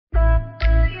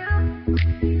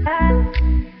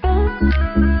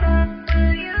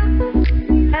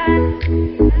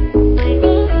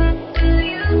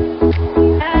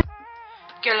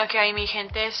que hay, mi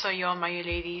gente, soy yo,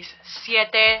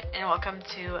 MyLadies7, and welcome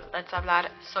to Let's Hablar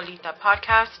Solita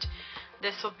podcast.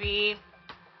 This will be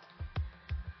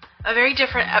a very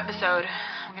different episode.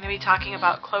 I'm going to be talking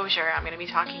about closure. I'm going to be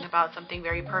talking about something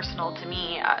very personal to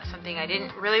me, something I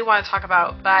didn't really want to talk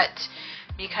about, but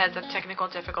because of technical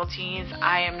difficulties,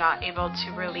 I am not able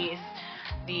to release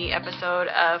the episode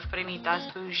of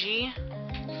Primitas Bougie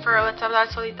for Let's Hablar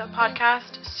Solita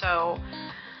podcast. So,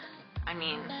 I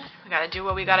mean, we gotta do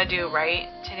what we gotta do, right?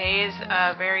 Today is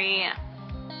a very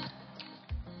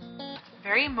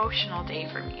emotional day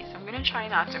for me. So I'm gonna try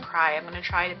not to cry. I'm gonna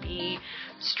try to be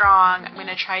strong. I'm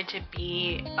gonna try to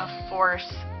be a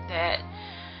force that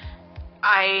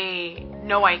I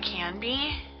know I can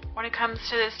be when it comes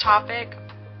to this topic.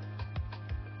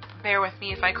 Bear with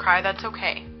me. If I cry, that's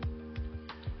okay.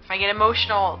 If I get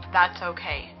emotional, that's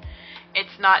okay.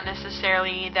 It's not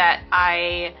necessarily that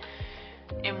I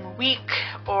am weak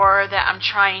or that I'm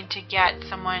trying to get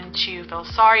someone to feel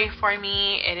sorry for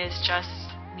me. It is just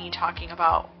me talking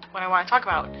about what I want to talk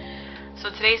about. So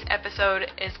today's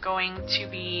episode is going to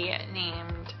be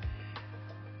named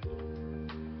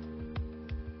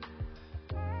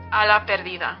A la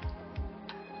Perdida.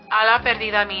 A la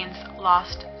Perdida means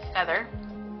lost feather.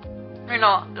 Or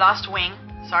no, lost wing.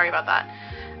 Sorry about that.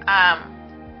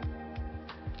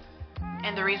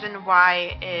 And the reason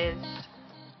why is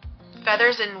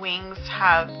feathers and wings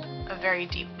have a very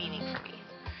deep meaning for me.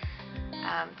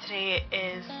 Today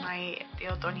is my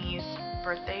tío Tony's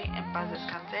birthday, en paz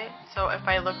descanse. So if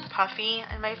I look puffy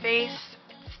in my face,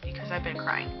 it's because I've been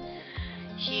crying.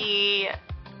 He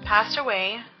passed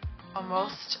away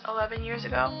almost 11 years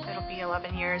ago. It'll be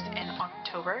 11 years in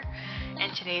October,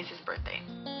 and today is his birthday.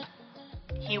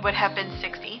 He would have been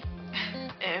 60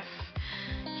 if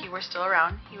he were still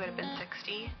around. He would have been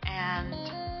 60, and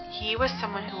he was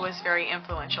someone who was very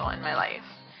influential in my life.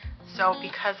 So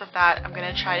because of that, I'm going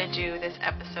to try to do this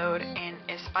episode en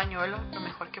español lo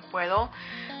mejor que puedo,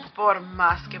 por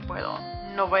más que puedo.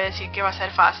 No voy a decir que va a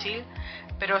ser fácil,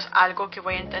 pero es algo que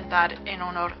voy a intentar en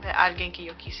honor de alguien que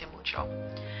yo quise mucho.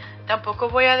 Tampoco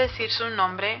voy a decir su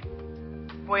nombre,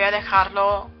 voy a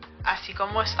dejarlo así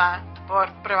como está, por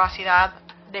privacidad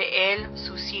de él,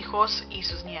 sus hijos y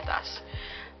sus nietas.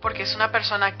 Porque es una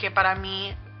persona que para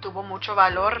mí tuvo mucho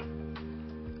valor,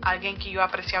 alguien que yo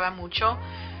apreciaba mucho,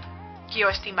 que yo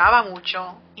estimaba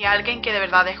mucho, y alguien que de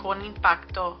verdad dejó un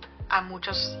impacto a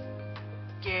muchos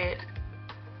que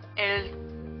él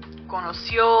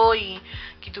conoció y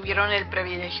que tuvieron el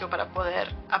privilegio para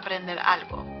poder aprender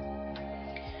algo.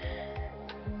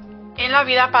 En la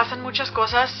vida pasan muchas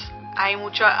cosas, hay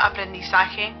mucho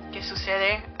aprendizaje que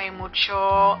sucede, hay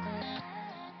mucho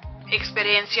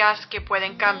experiencias que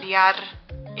pueden cambiar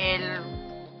el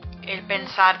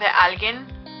pensar de alguien,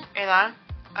 ¿verdad?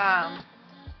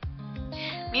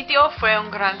 Mi tío fue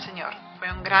un gran señor,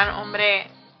 fue un gran hombre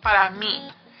para mí.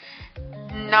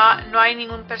 No hay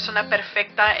ninguna persona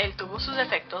perfecta, él tuvo sus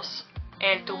defectos,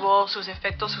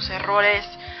 sus errores,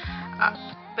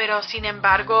 pero sin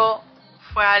embargo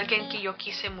fue alguien que yo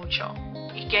quise mucho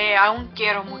y que aún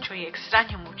quiero mucho y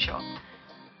extraño mucho.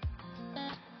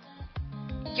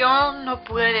 Yo no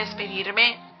pude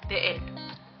despedirme de él.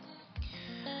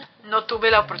 No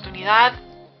tuve la oportunidad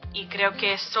y creo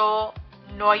que eso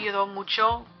no ayudó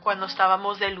mucho cuando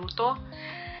estábamos de luto.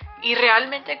 Y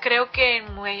realmente creo que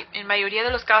en mayoría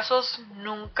de los casos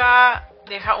nunca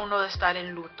deja uno de estar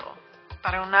en luto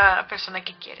para una persona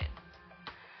que quieren.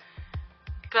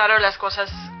 Claro, las cosas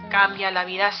cambian, la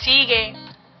vida sigue,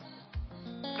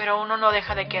 pero uno no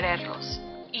deja de quererlos.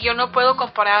 Y yo no puedo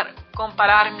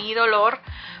comparar mi dolor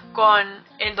con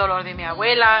el dolor de mi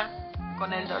abuela,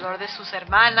 con el dolor de sus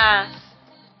hermanas,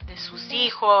 de sus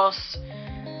hijos,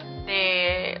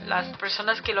 de las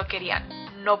personas que lo querían.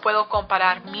 No puedo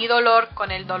comparar mi dolor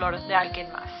con el dolor de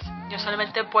alguien más. Yo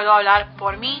solamente puedo hablar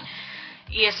por mí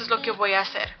y eso es lo que voy a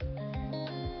hacer.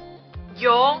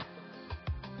 Yo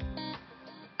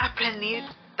aprendí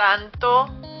tanto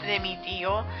de mi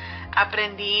tío,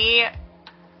 aprendí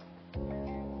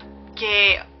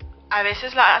que a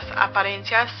veces las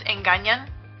apariencias engañan,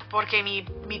 porque mi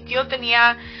tío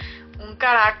tenía un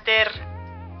carácter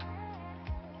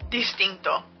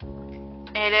distinto.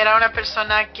 Él era una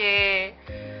persona que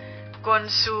con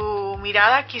su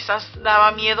mirada quizás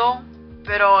daba miedo,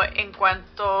 pero en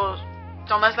cuanto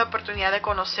tomas la oportunidad de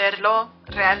conocerlo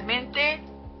realmente,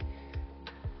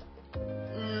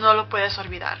 no lo puedes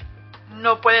olvidar.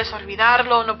 No puedes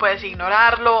olvidarlo, no puedes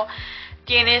ignorarlo.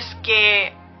 Tienes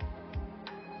que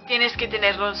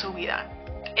tenerlo en su vida.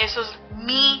 Eso es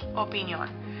mi opinión.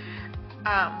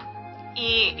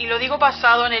 Y lo digo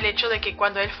basado en el hecho de que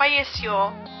cuando él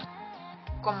falleció,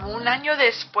 como un año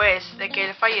después de que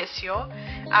él falleció,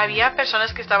 había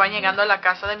personas que estaban llegando a la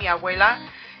casa de mi abuela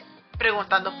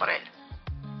preguntando por él,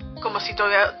 como si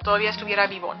todavía estuviera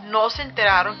vivo. No se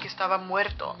enteraron que estaba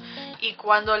muerto, y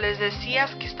cuando les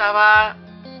decías que estaba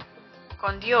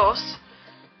con Dios,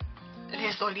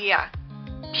 les dolía,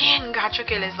 bien gacho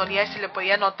que les dolía, y se le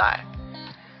podía notar.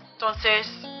 Entonces,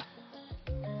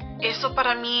 eso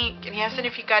para mí quería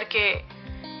significar que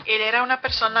él era una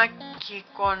persona que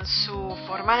con su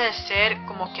forma de ser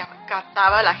como que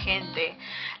captaba a la gente,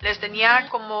 les tenía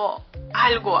como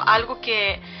algo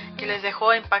que les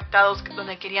dejó impactados,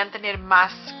 donde querían tener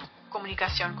más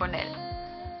comunicación con él.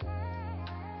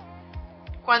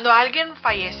 Cuando alguien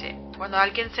fallece, cuando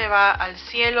alguien se va al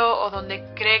cielo o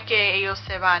donde cree que ellos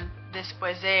se van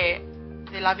después de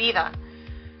la vida,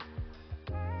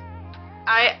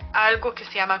 hay algo que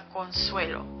se llama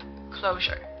consuelo,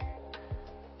 closure.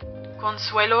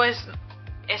 Consuelo es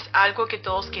algo que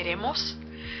todos queremos.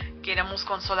 Queremos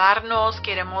consolarnos,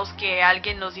 queremos que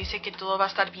alguien nos dice que todo va a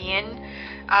estar bien.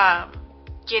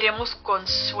 Queremos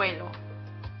consuelo.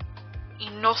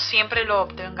 Y no siempre lo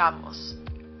obtengamos.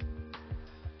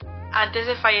 Antes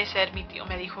de fallecer, mi tío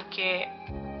me dijo que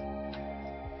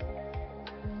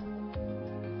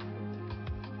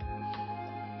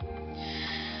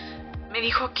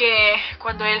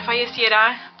cuando él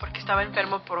falleciera, porque estaba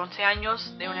enfermo por 11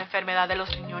 años de una enfermedad de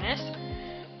los riñones,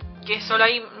 que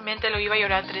solamente lo iba a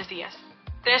llorar 3 días,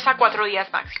 3 a 4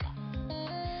 días máximo,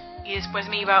 y después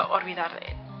me iba a olvidar de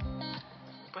él.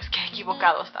 Pues qué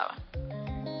equivocado estaba,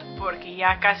 porque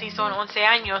ya casi son 11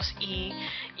 años y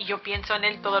yo pienso en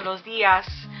él todos los días,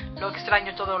 lo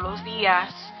extraño todos los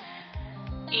días.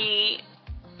 Y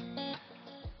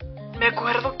me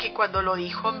acuerdo que cuando lo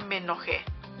dijo me enojé,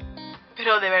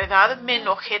 pero de verdad me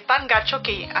enojé tan gacho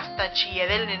que hasta chillé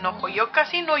del enojo. Yo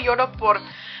casi no lloro por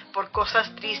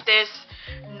cosas tristes,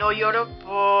 no lloro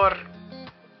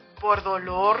por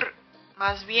dolor,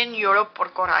 más bien lloro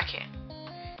por coraje.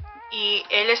 Y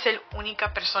él es la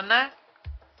única persona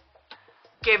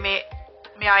que me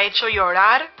ha hecho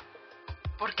llorar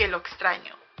porque lo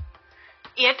extraño.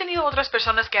 Y he tenido otras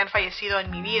personas que han fallecido en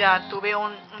mi vida. Tuve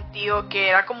un tío que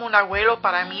era como un abuelo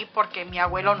para mí porque mi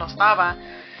abuelo no estaba.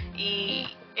 Y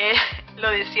él lo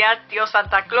decía tío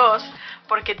Santa Claus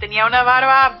porque tenía una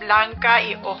barba blanca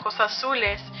y ojos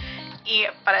azules y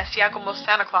parecía como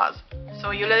Santa Claus.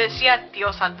 So yo le decía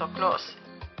tío Santa Claus.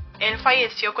 Él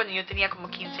falleció cuando yo tenía como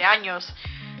 15 años.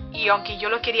 Y aunque yo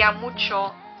lo quería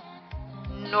mucho,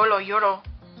 no lo lloro.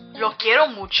 Lo quiero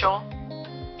mucho.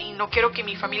 Y no quiero que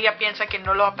mi familia piense que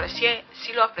no lo aprecié.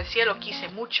 Sí lo aprecié, lo quise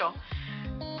mucho.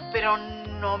 Pero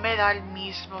no me da el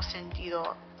mismo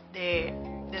sentido de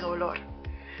dolor.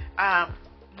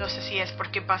 No sé si es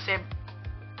porque pasé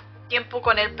tiempo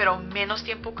con él, pero menos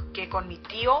tiempo que con mi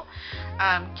tío.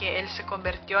 Que él se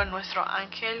convirtió en nuestro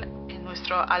ángel, en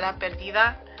nuestro ala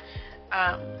perdida.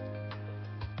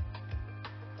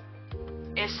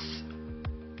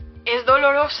 Es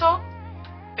doloroso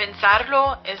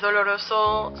pensarlo, es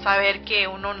doloroso saber que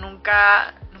uno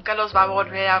nunca los va a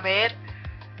volver a ver.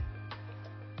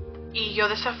 Y yo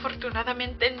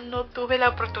desafortunadamente no tuve la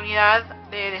oportunidad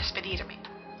de despedirme.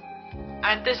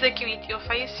 Antes de que mi tío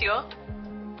falleció,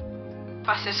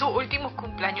 pasé su último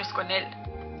cumpleaños con él.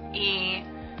 Y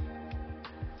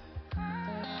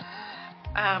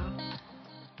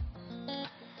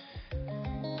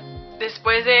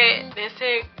después de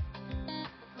ese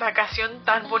vacación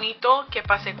tan bonito que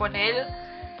pasé con él,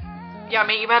 ya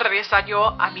me iba a regresar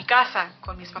yo a mi casa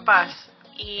con mis papás.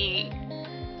 Y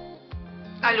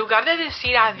al lugar de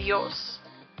decir adiós,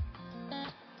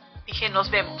 dije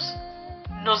nos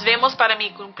vemos para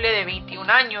mi cumple de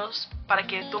 21 años para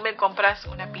que tú me compras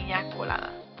una piña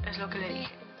colada. Es lo que le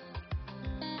dije.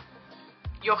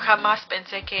 Yo jamás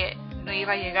pensé que no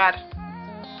iba a llegar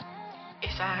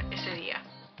ese día.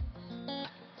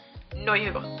 No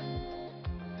llegó.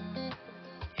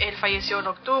 Él falleció en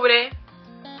octubre.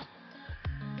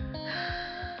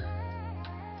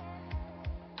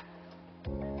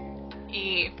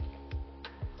 Y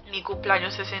mi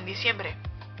cumpleaños es en diciembre.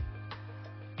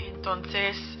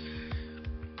 Entonces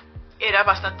era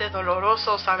bastante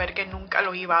doloroso saber que nunca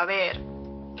lo iba a ver.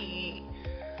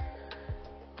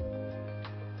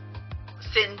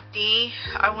 Y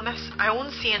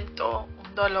aún siento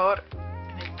un dolor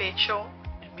en el pecho,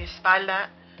 en mi espalda,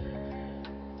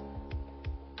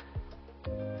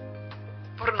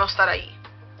 por no estar ahí.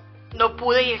 No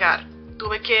pude llegar.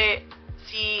 Tuve que,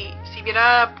 si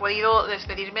hubiera podido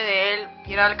despedirme de él,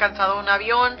 hubiera alcanzado un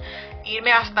avión,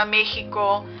 irme hasta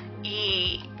México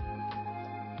y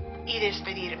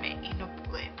despedirme, y no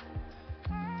pude.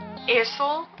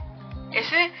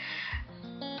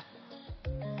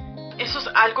 eso es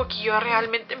algo que yo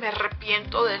realmente me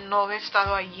arrepiento de no haber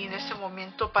estado allí en ese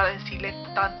momento para decirle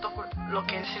tanto lo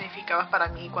que él significaba para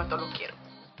mí y cuánto lo quiero.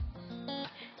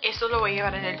 Eso lo voy a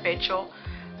llevar en el pecho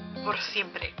por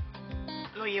siempre.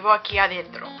 Lo llevo aquí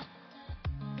adentro.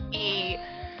 Y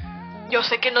yo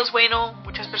sé que no es bueno.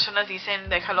 Muchas personas dicen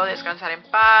déjalo descansar en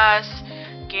paz,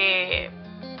 que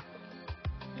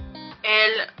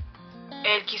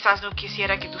él quizás no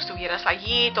quisiera que tú estuvieras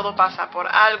allí, todo pasa por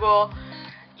algo.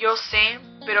 Yo sé,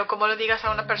 pero como le digas a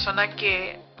una persona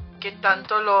que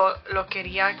tanto lo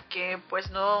quería, que pues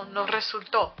no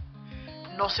resultó,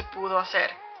 no se pudo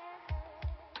hacer.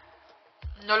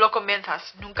 No lo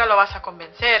convenzas, nunca lo vas a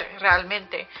convencer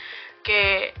realmente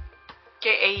que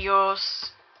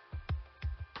ellos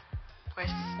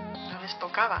pues no les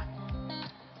tocaba.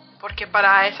 Porque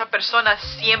para esa persona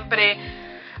siempre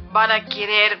van a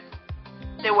querer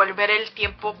devolver el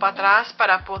tiempo para atrás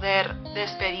para poder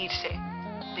despedirse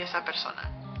de esa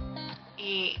persona.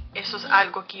 Y eso es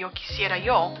algo que yo quisiera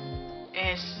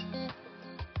es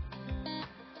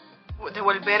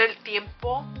devolver el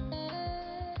tiempo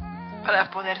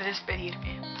para poder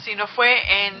despedirme. Si no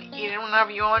fue en ir en un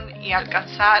avión y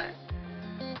alcanzar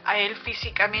a él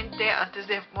físicamente antes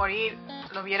de morir,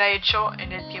 lo hubiera hecho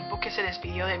en el tiempo que se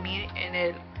despidió de mí en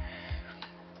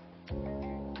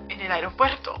el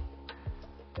aeropuerto.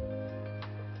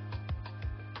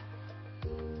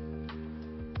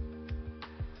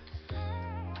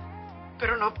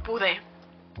 Pero no pude.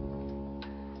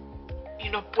 Y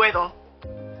no puedo.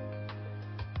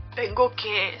 Tengo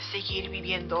que seguir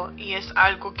viviendo. Y es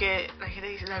algo que la gente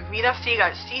dice, la vida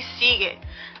sigue. Sí sigue.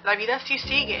 La vida sí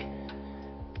sigue.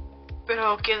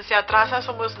 Pero quien se atrasa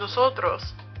somos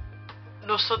nosotros.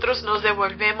 Nosotros nos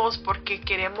devolvemos porque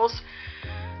queremos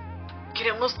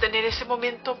tener ese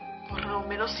momento por lo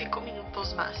menos 5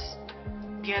 minutos más.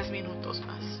 10 minutos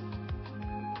más.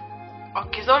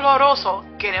 Aunque es doloroso,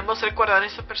 queremos recordar a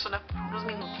esa persona por unos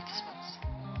minutitos más.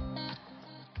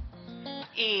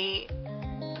 Y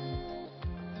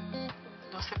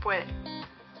no se puede.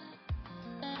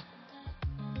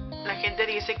 La gente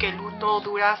dice que el luto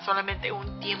dura solamente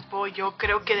un tiempo. Yo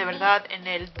creo que de verdad en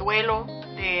el duelo,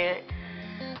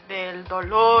 del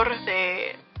dolor,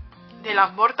 del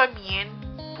amor también,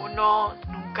 uno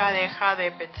nunca deja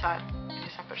de pensar en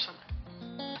esa persona.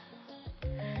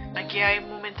 Aquí hay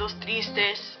momentos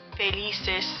tristes,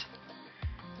 felices.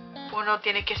 Uno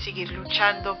tiene que seguir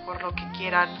luchando por lo que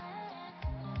quieran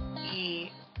y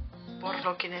por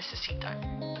lo que necesitan.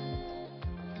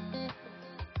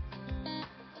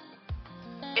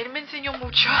 Él me enseñó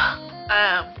mucho.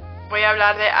 Voy a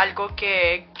hablar de algo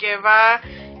que va a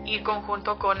ir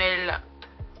conjunto con el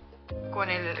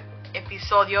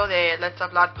episodio de Let's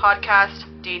Hablar Podcast,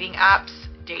 Dating Apps,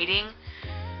 Dating.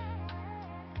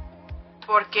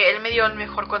 Porque él me dio el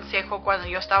mejor consejo cuando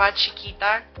yo estaba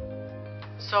chiquita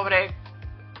sobre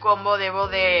cómo debo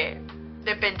de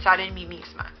pensar en mí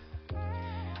misma.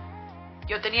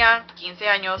 Yo tenía 15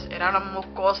 años, era una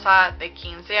mocosa de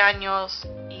 15 años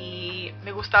y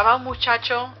me gustaba un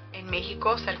muchacho en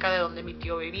México, cerca de donde mi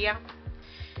tío vivía.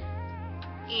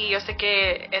 Y yo sé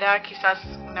que era quizás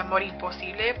un amor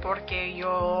imposible porque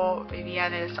yo vivía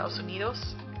en Estados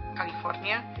Unidos,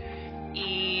 California,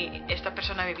 y esta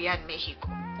persona vivía en México.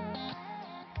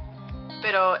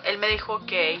 Pero él me dijo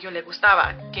que yo le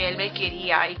gustaba, que él me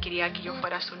quería y quería que yo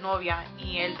fuera su novia,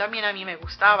 y él también a mí me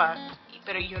gustaba.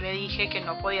 Pero yo le dije que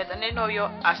no podía tener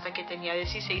novio hasta que tenía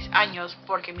 16 años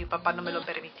porque mi papá no me lo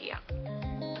permitía.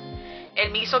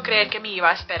 Él me hizo creer que me iba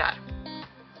a esperar.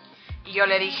 Y yo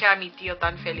le dije a mi tío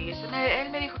tan feliz, él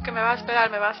me dijo que me va a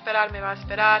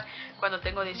esperar. Cuando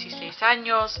tengo 16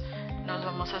 años, nos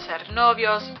vamos a hacer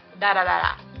novios,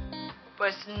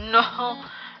 Pues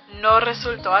no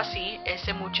resultó así.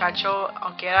 Ese muchacho,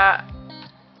 aunque era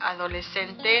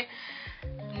adolescente,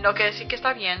 no quiere decir que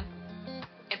está bien.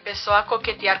 Empezó a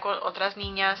coquetear con otras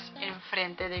niñas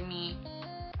enfrente de mí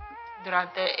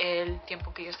durante el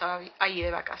tiempo que yo estaba ahí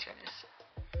de vacaciones.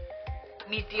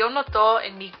 Mi tío notó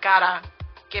en mi cara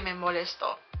que me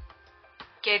molestó,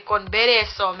 que con ver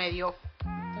eso me dio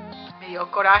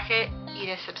coraje y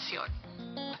decepción.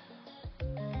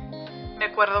 Me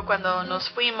acuerdo cuando nos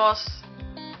fuimos,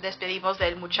 despedimos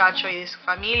del muchacho y de su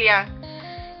familia,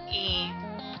 y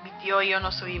mi tío y yo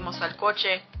nos subimos al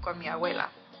coche con mi abuela.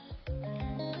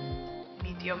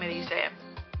 Mi tío me dice,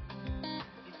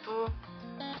 ¿y tú,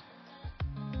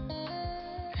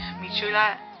 mi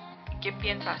chula, qué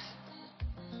piensas?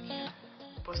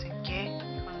 Pues en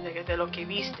qué, de lo que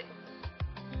viste.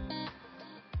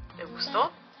 ¿Te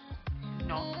gustó?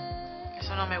 No,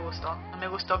 eso no me gustó. No me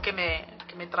gustó que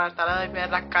me tratara de ver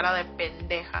la cara de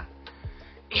pendeja.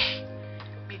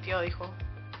 Y mi tío dijo,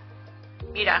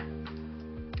 mira,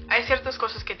 hay ciertas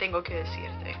cosas que tengo que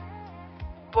decirte,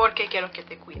 porque quiero que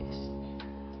te cuides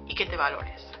y que te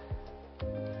valores.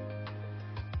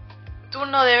 Tú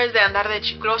no debes de andar de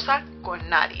chiclosa con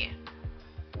nadie.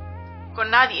 Con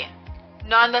nadie.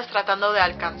 No andas tratando de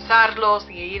alcanzarlos,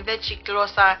 ni ir de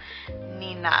chiclosa,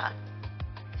 ni nada.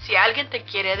 Si alguien te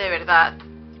quiere de verdad,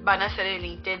 van a hacer el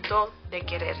intento de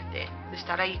quererte, de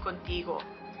estar ahí contigo.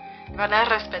 Van a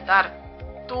respetar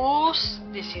tus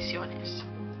decisiones.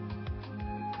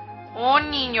 Un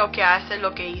niño que hace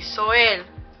lo que hizo él,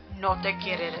 no te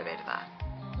quiere de verdad.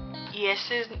 Y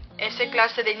ese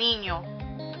clase de niño,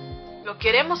 ¿lo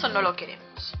queremos o no lo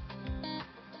queremos?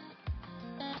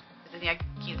 Tenía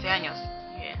 15 años.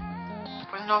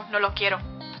 Pues no lo quiero.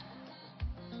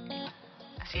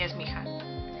 Así es, mija.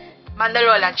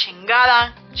 Mándalo a la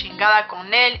chingada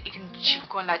con él y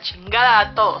con la chingada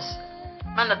a todos.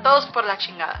 Manda a todos por la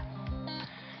chingada.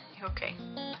 Y ok.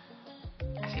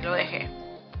 Así lo dejé.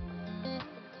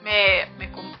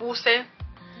 Me compuse.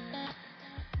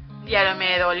 Ya no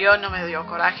me dolió, no me dio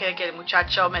coraje de que el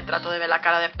muchacho me trató de ver la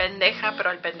cara de pendeja,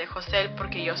 pero el pendejo es él,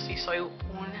 porque yo sí soy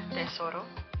un tesoro.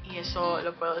 Y eso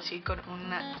lo puedo decir con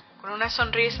una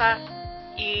sonrisa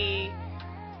y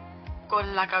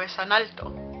con la cabeza en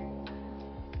alto.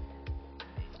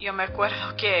 Yo me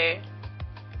acuerdo que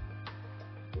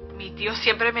mi tío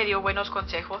siempre me dio buenos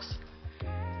consejos.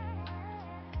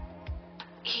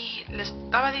 Y le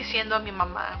estaba diciendo a mi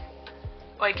mamá,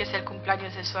 hoy que es el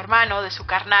cumpleaños de su hermano, de su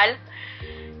carnal,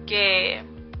 que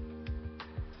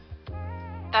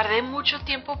tardé mucho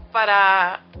tiempo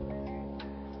para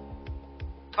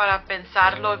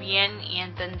pensarlo bien y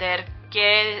entender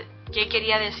qué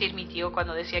quería decir mi tío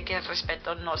cuando decía que el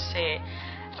respeto no se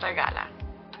regala.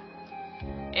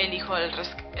 Él dijo, el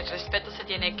respeto se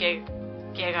tiene que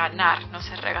ganar, no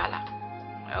se regala.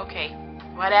 Okay,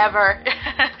 whatever.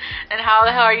 And how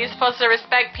the hell are you supposed to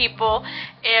respect people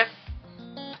if,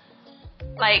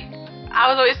 like, I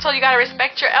was always told you gotta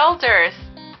respect your elders.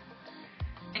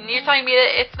 And you're telling me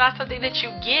that it's not something that you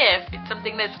give, it's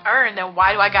something that's earned, then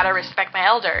why do I gotta respect my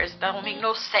elders? That don't make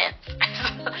no sense.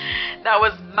 That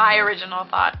was my original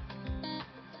thought.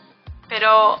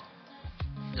 Pero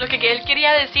lo que él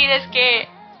quería decir es que,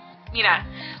 mira,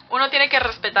 uno tiene que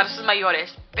respetar a sus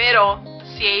mayores, pero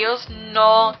si ellos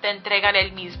no te entregan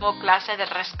el mismo clase de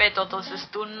respeto, entonces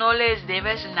tú no les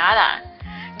debes nada.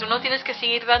 Tú no tienes que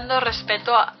seguir dando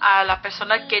respeto a la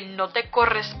persona que no te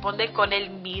corresponde con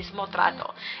el mismo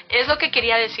trato. Es lo que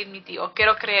quería decir mi tío.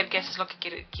 Quiero creer que eso es lo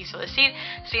que quiso decir.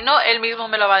 Si no, él mismo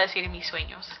me lo va a decir en mis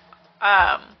sueños.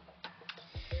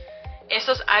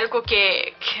 Eso es algo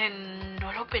que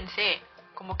no lo pensé.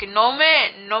 Como que no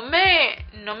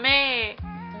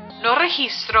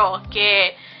registró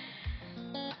que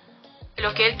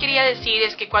lo que él quería decir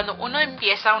es que cuando uno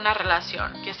empieza una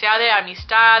relación, que sea de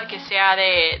amistad, que sea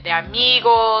de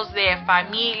amigos, de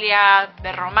familia,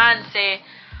 de romance,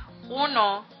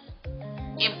 uno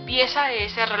empieza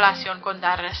esa relación con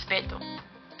dar respeto.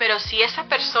 Pero si esa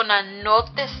persona no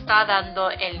te está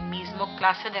dando el mismo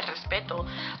clase de respeto,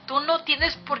 tú no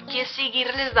tienes por qué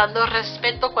seguirles dando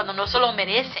respeto cuando no se lo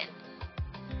merecen.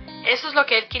 Eso es lo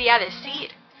que él quería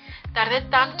decir. Tardé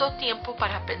tanto tiempo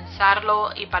para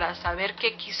pensarlo y para saber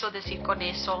qué quiso decir con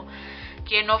eso,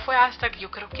 que no fue hasta que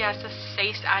yo creo que hace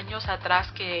 6 años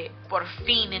atrás que por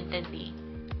fin entendí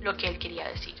lo que él quería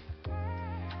decir.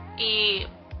 Y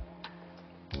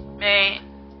me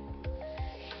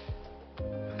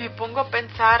pongo a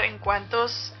pensar en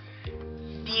cuántos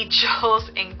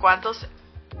dichos, en cuántos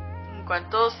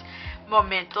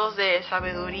momentos de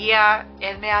sabiduría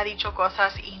él me ha dicho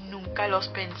cosas y nunca los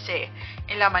pensé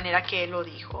en la manera que él lo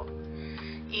dijo.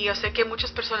 Y yo sé que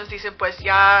muchas personas dicen, pues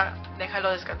ya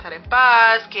déjalo descansar en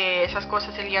paz, que esas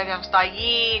cosas él ya no está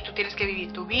allí, tú tienes que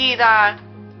vivir tu vida.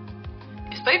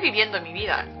 Estoy viviendo mi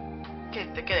vida, que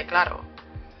te quede claro.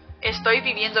 Estoy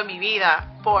viviendo mi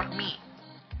vida por mí.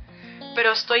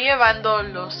 Pero estoy llevando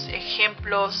los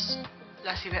ejemplos,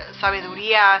 la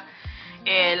sabiduría,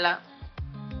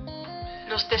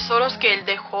 los tesoros que él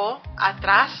dejó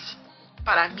atrás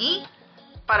para mí,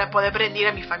 para poder bendecir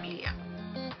a mi familia.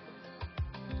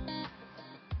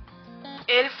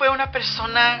 Él fue una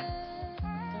persona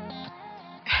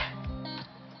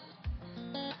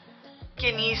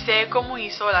que ni sé cómo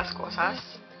hizo las cosas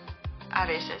a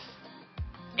veces.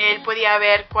 Él podía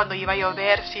ver cuando iba a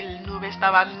llover, si la nube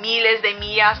estaba miles de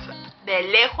millas de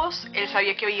lejos, él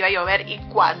sabía que iba a llover y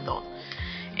cuándo.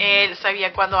 Él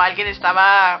sabía cuando alguien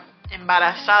estaba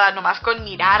embarazada, nomás con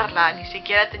mirarla, ni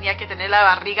siquiera tenía que tener la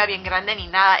barriga bien grande ni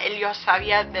nada, él ya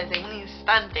sabía desde un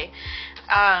instante.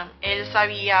 Él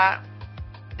sabía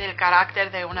del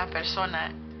carácter de una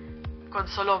persona con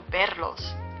solo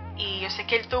verlos. Y yo sé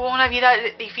que él tuvo una vida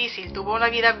difícil,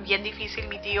 bien difícil.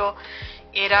 Mi tío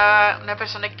era una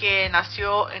persona que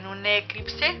nació en un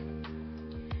eclipse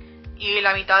y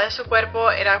la mitad de su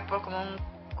cuerpo era como un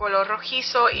color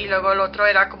rojizo y luego el otro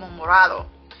era como morado,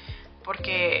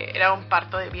 porque era un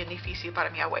parto bien difícil para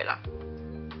mi abuela.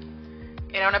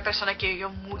 Era una persona que vivió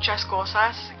muchas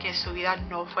cosas, que su vida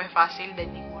no fue fácil de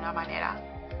ninguna manera.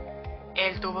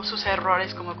 Él tuvo sus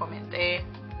errores, como comenté,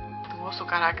 tuvo su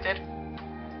carácter,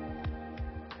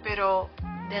 pero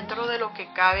dentro de lo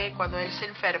que cabe, cuando él se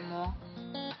enfermó,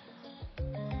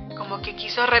 como que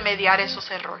quiso remediar esos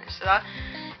errores, ¿verdad?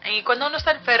 Y cuando uno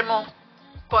está enfermo,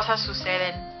 cosas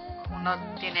suceden.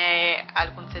 Uno tiene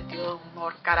algún sentido de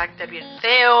humor, carácter bien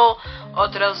feo,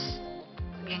 otros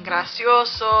bien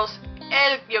graciosos.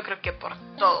 Él, yo creo que por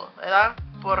todo, ¿verdad?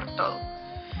 Por todo.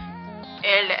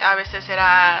 Él a veces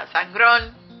era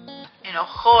sangrón,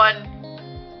 enojón,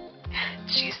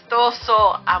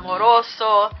 chistoso,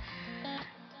 amoroso.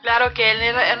 Claro que él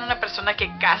era una persona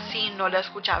que casi no le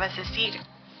escuchabas decir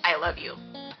I love you.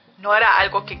 No era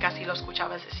algo que casi lo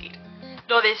escuchabas decir.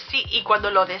 Lo decía, y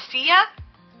cuando lo decía,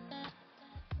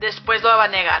 después lo iba a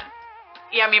negar.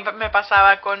 Y a mí me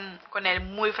pasaba con él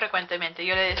muy frecuentemente.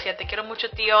 Yo le decía, te quiero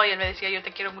mucho, tío. Y él me decía, yo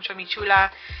te quiero mucho, mi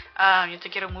chula. Yo te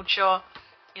quiero mucho.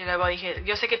 Y luego dije,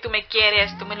 yo sé que tú me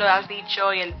quieres, tú me lo has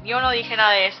dicho. Y él, yo no dije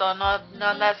nada de eso. No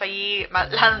andas ahí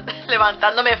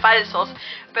levantándome falsos.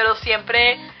 Pero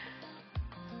siempre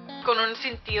con un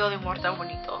sentido de humor tan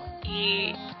bonito.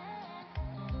 Y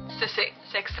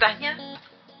se extraña.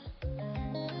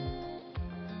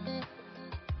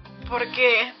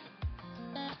 Porque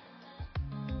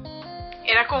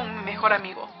era como mi mejor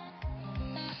amigo.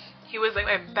 He was like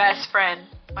my best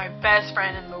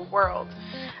friend in the world.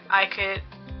 I could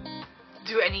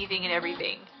do anything and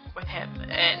everything with him,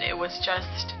 and it was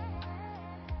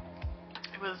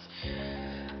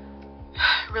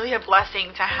really a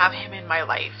blessing to have him in my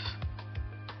life.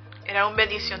 Era una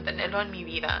bendición tenerlo en mi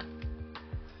vida.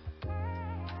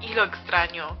 Y lo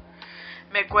extraño.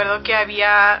 Me acuerdo que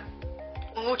había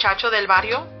un muchacho del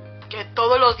barrio que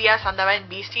todos los días andaba en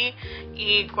bici,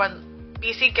 y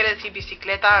bici quiere decir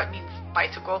bicicleta, means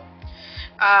bicycle.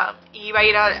 Iba a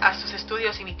ir a sus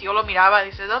estudios y mi tío lo miraba,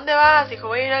 dice, ¿dónde vas? Dijo,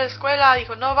 voy a ir a la escuela.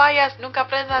 Dijo, no vayas, nunca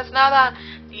aprendas nada.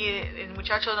 Y el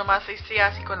muchacho nomás decía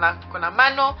así con la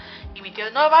mano, y mi tío,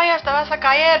 no vayas, te vas a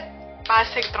caer.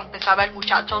 Se trompezaba el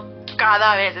muchacho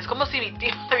cada vez. Es como si mi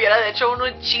tío le hubiera hecho un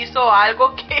hechizo o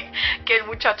algo, que el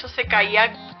muchacho se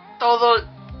caía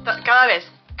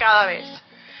cada vez.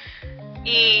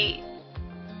 Y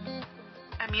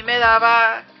a mí me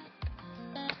daba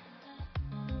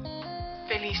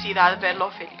felicidad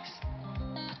verlo feliz.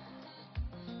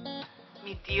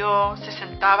 Mi tío se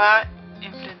sentaba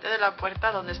enfrente de la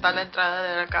puerta donde está la entrada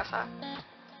de la casa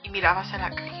y miraba hacia la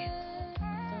calle.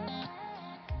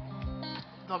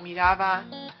 Lo miraba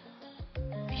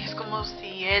y es como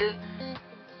si él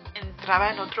entraba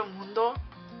en otro mundo.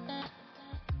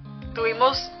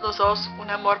 Tuvimos los dos un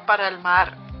amor para el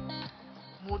mar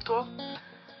mutuo.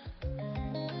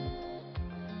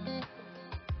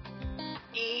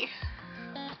 Y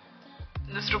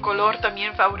nuestro color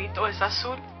también favorito es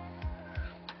azul.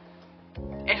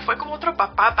 Él fue como otro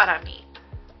papá para mí.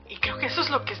 Y creo que eso es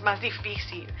lo que es más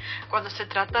difícil cuando se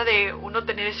trata de uno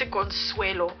tener ese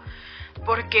consuelo.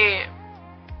 Porque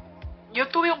yo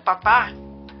tuve un papá,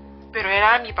 pero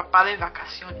era mi papá de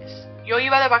vacaciones. Yo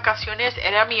iba de vacaciones,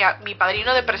 era mi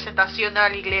padrino de presentación a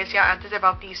la iglesia antes de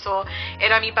bautizo,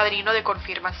 era mi padrino de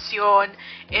confirmación,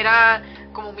 era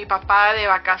como mi papá de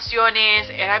vacaciones,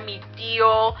 era mi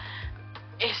tío,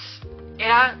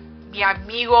 era mi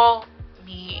amigo,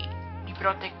 mi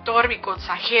protector, mi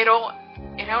consejero.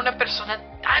 Era una persona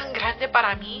tan grande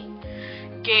para mí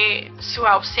que su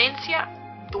ausencia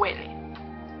duele.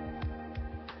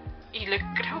 Y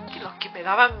creo que lo que me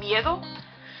daba miedo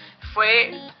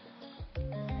fue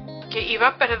que iba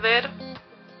a perder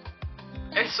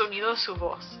el sonido de su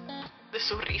voz, de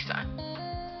su risa.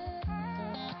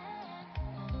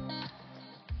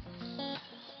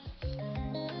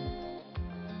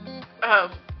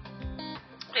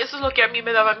 Eso es lo que a mí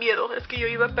me daba miedo, es que yo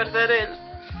iba a perder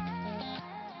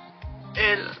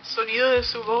el sonido de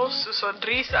su voz, su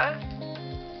sonrisa,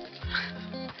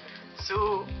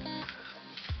 su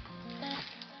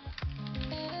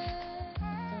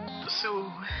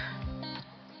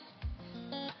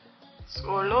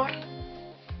olor.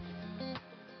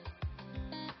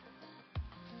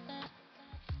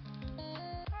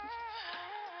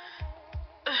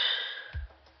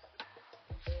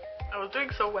 I was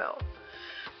doing so well,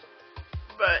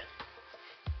 but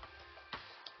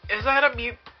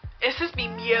ese es mi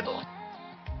miedo,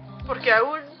 porque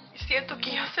aún siento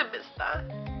que ya se me está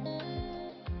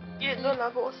yendo la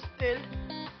voz de él.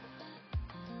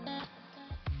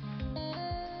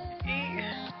 Y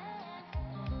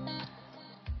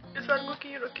es algo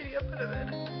que yo no quería perder.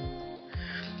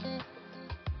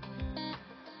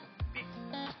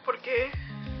 Porque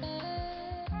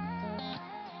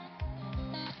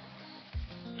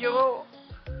yo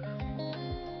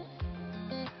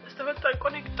estaba tan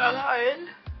conectada a él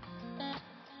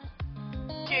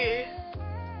que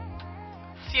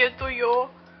siento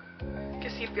yo que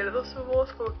si pierdo su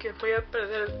voz, como que voy a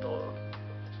perder el todo.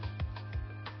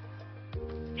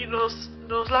 Y no es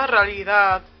la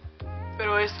realidad,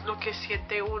 pero es lo que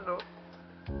siente uno.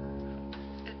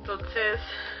 Entonces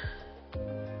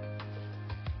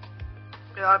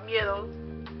me da miedo,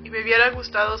 y me hubiera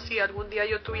gustado si algún día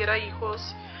yo tuviera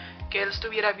hijos, que él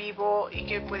estuviera vivo y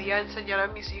que podía enseñar a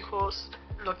mis hijos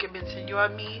lo que me enseñó a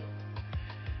mí.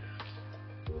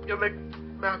 Yo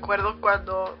me acuerdo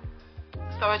cuando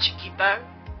estaba chiquita,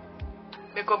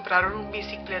 me compraron una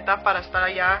bicicleta para estar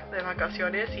allá de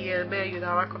vacaciones y él me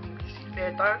ayudaba con mi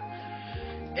bicicleta.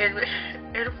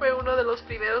 Él fue uno de los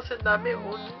primeros en darme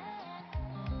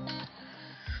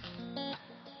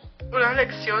una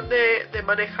lección de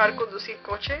manejar, conducir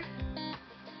coche.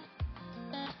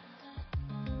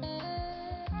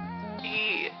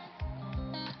 Y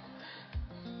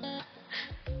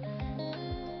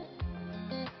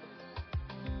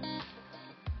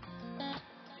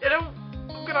era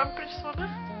una gran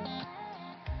persona.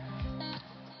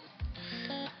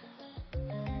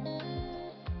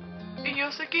 Y yo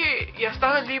sé que ya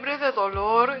estaba libre de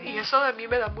dolor, y eso a mí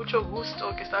me da mucho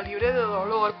gusto, que está libre de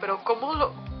dolor, pero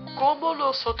 ¿cómo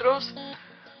nosotros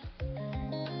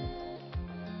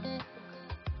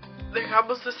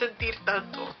dejamos de sentir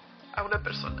tanto a una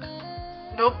persona?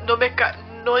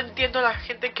 No entiendo a la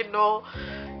gente que no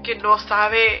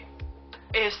sabe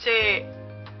ese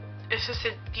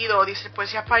sentido. Dice,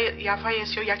 pues ya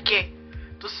falleció, ¿ya qué?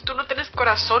 Entonces tú no tienes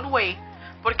corazón, güey.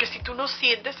 Porque si tú no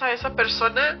sientes a esa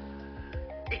persona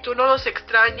y tú no los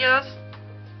extrañas,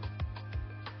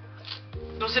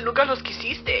 no sé, nunca los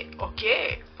quisiste, ¿o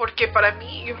qué? Porque para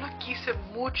mí, yo la quise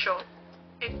mucho.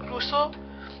 Incluso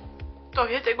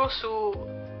todavía tengo su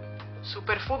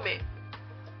perfume.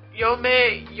 Yo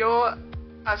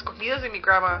a escondidas de mi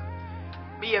grandma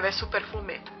me llevé su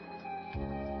perfume,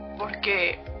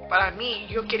 porque para mí,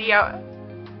 yo quería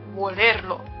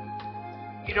olerlo.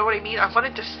 You know what I mean? I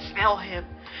wanted to smell him.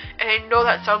 And I know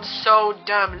that sounds so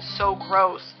dumb and so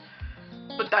gross,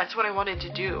 but that's what I wanted to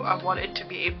do. I wanted to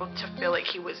be able to feel like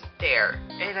he was there.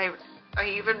 And I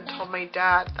even told my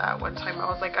dad that one time. I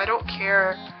was like, I don't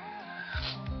care.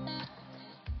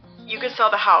 You could sell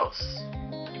the house.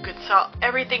 You could sell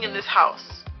everything in this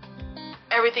house.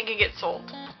 Everything can get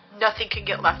sold. Nothing can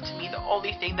get left to me. The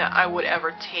only thing that I would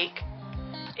ever take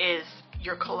is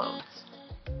your colognes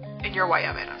and your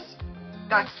guayaberas.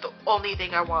 That's the only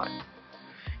thing I want.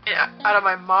 And out of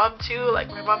my mom too, like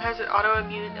my mom has an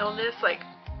autoimmune illness, like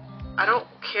I don't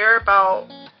care about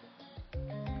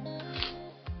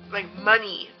like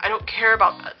money. I don't care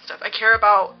about that stuff. I care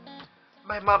about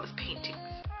my mom's paintings.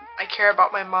 I care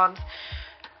about my mom's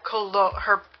cologne,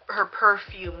 her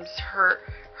perfumes, her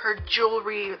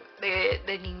jewelry, the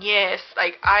niñez.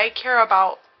 Like I care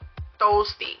about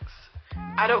those things.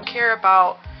 I don't care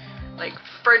about like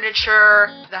furniture,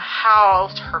 the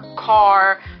house, her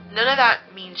car. None of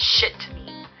that means shit to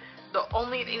me. The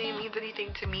only thing that means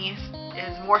anything to me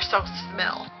is more so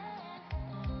smell.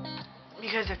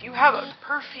 Because if you have a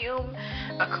perfume,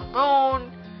 a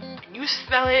cologne, and you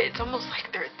smell it, it's almost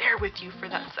like they're there with you for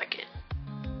that second.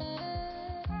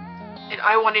 And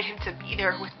I wanted him to be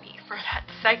there with me for that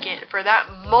second, for that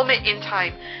moment in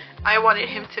time. I wanted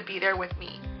him to be there with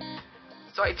me.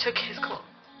 So I took his cologne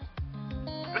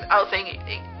without saying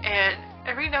anything, and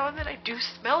every now and then I do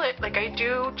smell it. Like I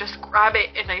do just grab it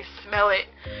and I smell it,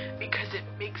 because it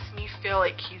makes me feel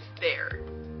like he's there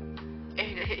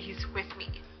and he's with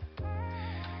me.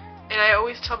 And I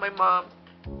always tell my mom,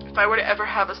 if I were to ever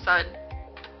have a son,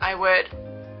 I would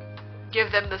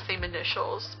give them the same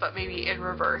initials, but maybe in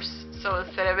reverse. So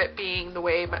instead of it being the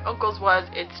way my uncle's was,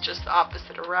 it's just the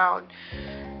opposite around,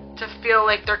 to feel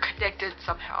like they're connected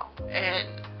somehow.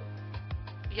 And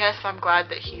yes, I'm glad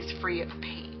that he's free of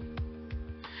pain.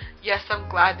 Yes, I'm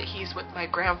glad that he's with my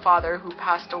grandfather who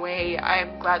passed away.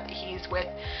 I'm glad that he's with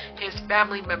his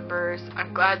family members.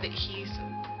 I'm glad that he's,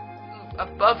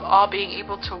 above all, being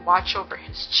able to watch over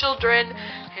his children,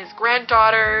 his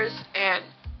granddaughters, and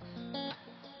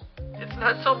it's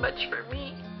not so much for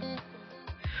me.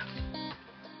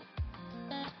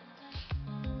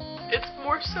 It's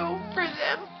more so for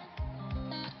them.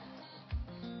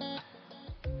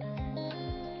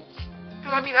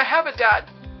 Because I mean, I have a dad,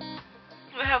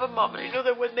 and I have a mom, and I know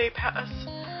that when they pass,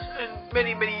 and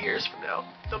many, many years from now,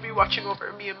 they'll be watching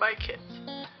over me and my kids.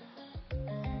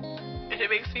 And it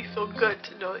makes me feel good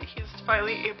to know that he's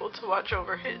finally able to watch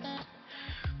over his,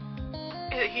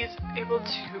 and that he's able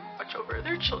to watch over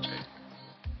their children.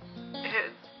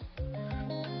 And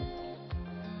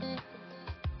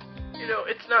you know,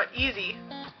 it's not easy.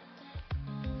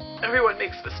 Everyone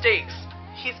makes mistakes.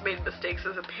 He's made mistakes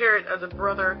as a parent, as a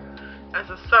brother, as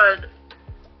a son,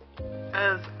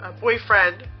 as a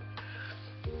boyfriend,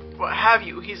 what have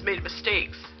you. He's made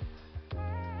mistakes.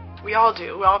 We all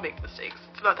do. We all make mistakes.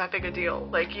 It's not that big a deal.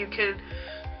 Like,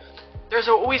 there's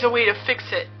always a way to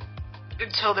fix it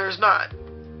until there's not,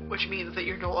 which means that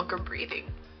you're no longer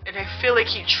breathing. And I feel like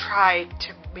he tried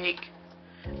to make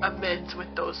amends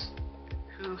with those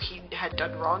who he had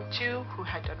done wrong to, who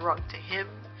had done wrong to him.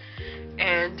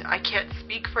 And I can't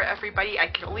speak for everybody. I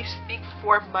can only speak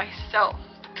for myself.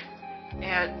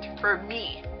 And for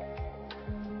me,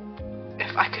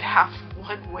 if I could have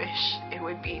one wish, it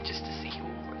would be just to see him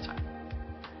one more time.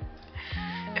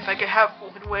 If I could have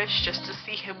one wish just to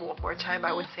see him one more time,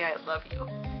 I would say I love you.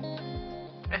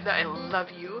 And that I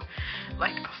love you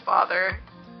like a father.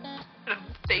 And I'm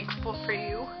thankful for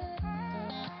you.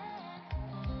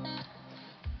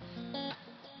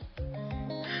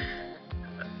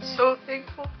 I'm so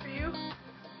thankful for you.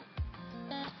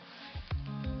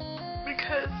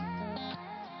 Because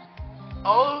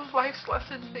all of life's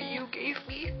lessons that you gave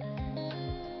me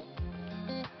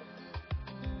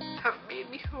have made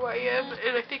me who I am.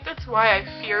 And I think that's why I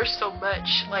fear so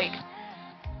much, like,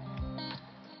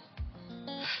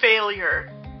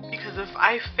 failure. Because if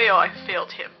I fail, I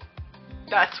failed him.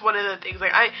 That's one of the things.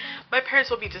 Like, my parents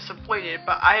will be disappointed,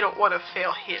 but I don't want to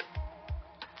fail him.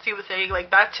 See what I'm saying? Like,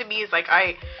 that to me is like,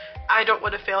 I don't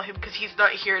want to fail him because he's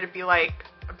not here to be like,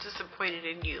 I'm disappointed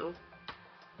in you.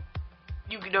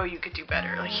 You know you could do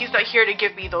better. Like, he's not here to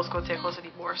give me those consejos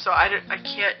anymore. So I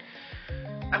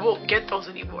won't get those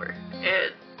anymore.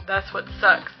 And that's what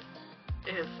sucks.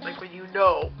 Is like when you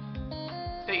know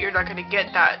that you're not going to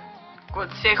get that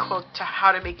consejo to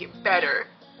how to make it better,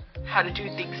 how to do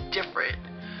things different.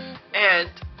 And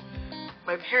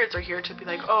my parents are here to be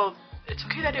like, oh, it's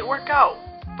okay that it didn't work out,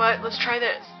 but let's try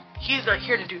this. He's not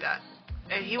here to do that.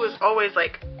 And he was always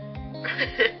like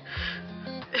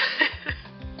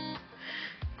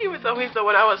he was always the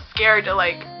one I was scared to,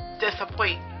 like,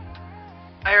 disappoint.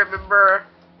 I remember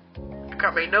I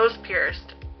got my nose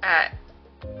pierced at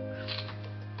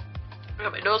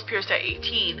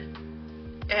 18,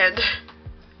 and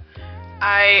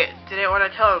I didn't want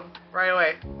to tell him right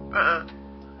away.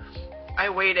 I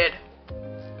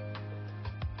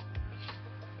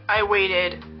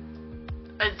waited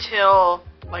until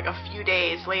like a few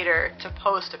days later to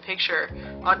post a picture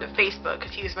onto Facebook,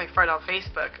 because he was my friend on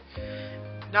Facebook.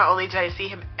 Not only did I see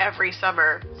him every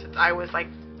summer since I was like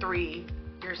 3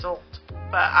 years old,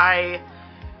 but I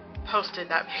posted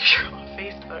that picture on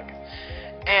Facebook,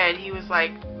 and he was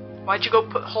like, why'd you go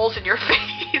put holes in your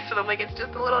face? And I'm like, it's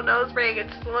just a little nose ring,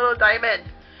 it's a little diamond.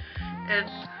 And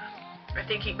I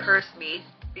think he cursed me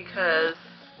because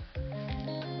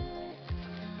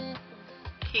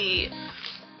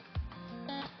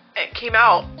it came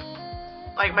out,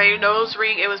 like, my nose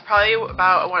ring, it was probably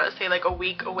about, I want to say, like a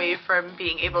week away from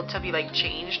being able to be like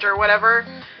changed or whatever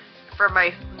for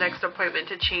my next appointment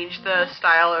to change the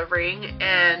style of ring,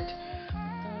 and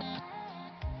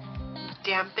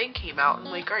damn thing came out. And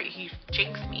like, alright, he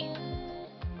jinxed me.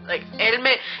 Like, él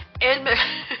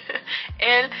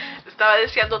estaba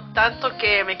deseando tanto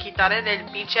que me quitaran el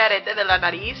pinche arete de la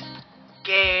nariz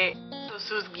que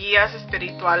sus guías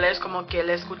espirituales como que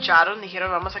le escucharon,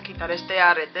 dijeron, vamos a quitar este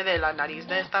arete de la nariz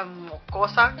de esta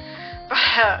mocosa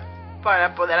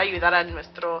para poder ayudar a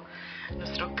nuestro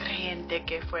creyente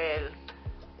que fue él.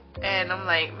 And I'm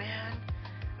like, man,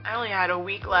 I only had a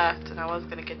week left and I was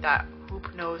gonna get that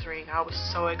hoop nose ring. I was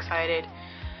so excited.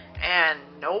 And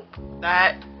nope,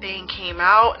 that thing came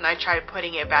out and I tried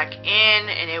putting it back in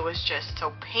and it was just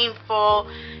so painful.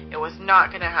 It was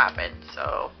not gonna happen.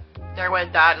 So there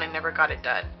went that, and I never got it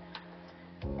done.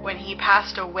 When he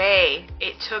passed away,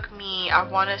 it took me, I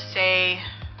want to say,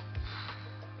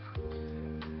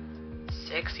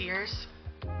 6 years.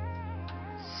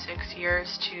 6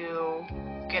 years to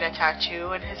get a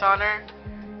tattoo in his honor.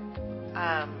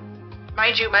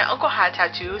 Mind you, my uncle had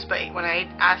tattoos, but when I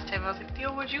asked him, I was like,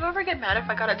 Theo, would you ever get mad if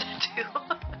I got a tattoo?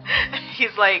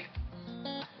 He's like,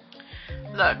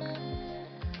 look,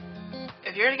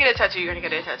 if you're going to get a tattoo, you're going to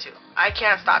get a tattoo. I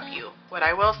can't stop you. What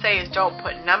I will say is don't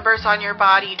put numbers on your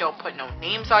body. Don't put no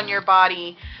names on your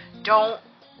body. Don't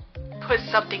put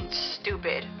something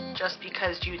stupid just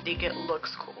because you think it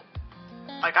looks cool.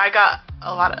 Like, I got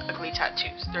a lot of ugly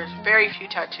tattoos. There's very few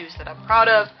tattoos that I'm proud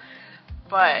of,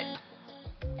 but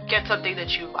get something that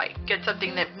you like. Get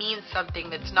something that means something,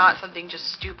 that's not something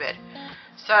just stupid.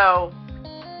 So,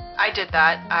 I did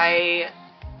that. I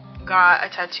got a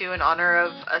tattoo in honor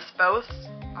of us both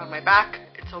on my back.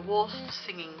 It's a wolf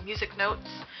singing music notes,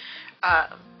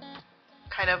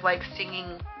 kind of like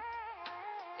singing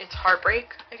its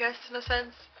heartbreak, I guess, in a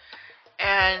sense.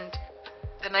 And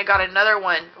then I got another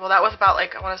one. Well, that was about,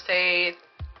 like, I want to say,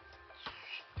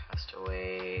 passed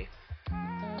away,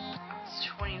 I was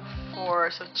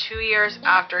 24, so 2 years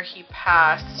after he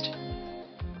passed,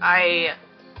 I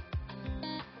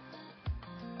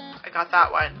got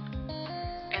that one.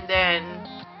 And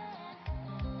then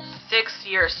 6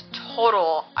 years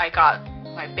total, I got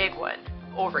my big one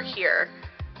over here,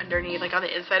 underneath, like on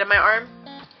the inside of my arm.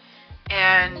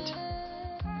 And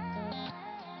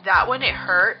that one, it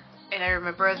hurt. And I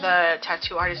remember the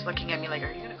tattoo artist looking at me like,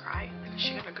 are you gonna cry? Like, is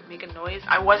she gonna make a noise?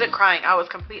 I wasn't crying. I was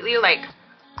completely, like,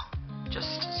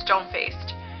 just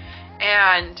stone-faced.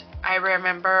 And I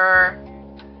remember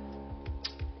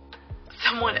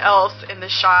someone else in the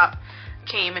shop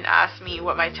came and asked me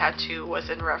what my tattoo was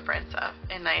in reference of.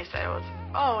 And I said,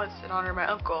 it's in honor of my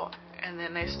uncle. And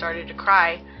then I started to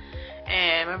cry.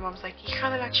 And my mom's like, hija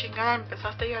de la chingada,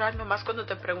 empezaste a llorar nomás cuando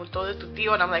te preguntó de tu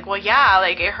tío. And I'm like, well, yeah,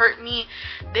 like, it hurt me.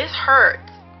 This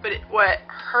hurts. But what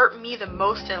hurt me the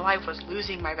most in life was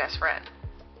losing my best friend.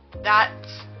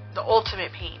 That's the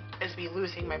ultimate pain, is me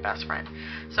losing my best friend.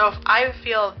 So if I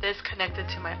feel this connected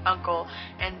to my uncle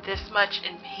and this much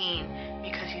in pain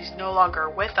because he's no longer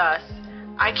with us,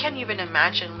 I can't even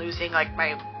imagine losing, like,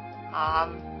 my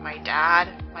mom, my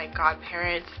dad, my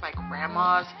godparents, my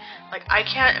grandmas. Like, I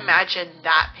can't imagine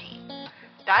that pain.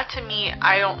 That, to me,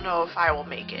 I don't know if I will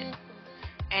make it.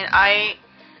 And I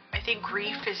think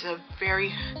grief is a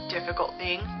very difficult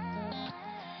thing.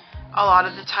 A lot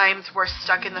of the times we're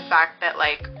stuck in the fact that,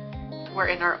 like, we're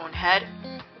in our own head.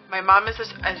 My mom is a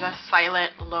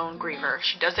silent, lone griever.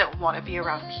 She doesn't want to be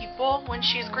around people when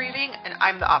she's grieving, and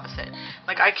I'm the opposite.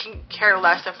 Like, I can care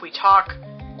less if we talk,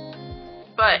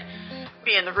 but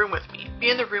be in the room with me. Be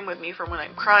in the room with me for when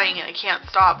I'm crying and I can't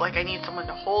stop. Like, I need someone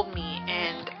to hold me,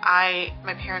 and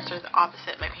my parents are the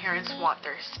opposite. My parents want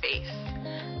their space.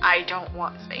 I don't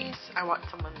want space. I want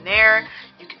someone there.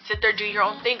 You can sit there, do your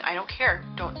own thing. I don't care.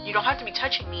 You don't have to be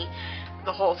touching me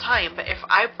the whole time, but if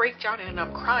I break down and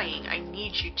I'm crying, I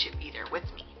need you to be there with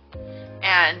me.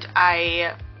 And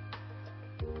I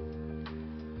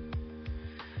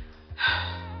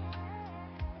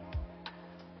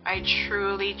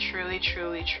truly, truly,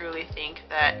 truly, truly think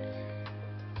that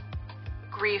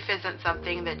grief isn't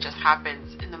something that just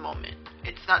happens in the moment.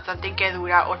 It's not something que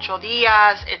dura 8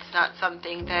 días. It's not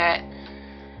something that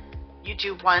you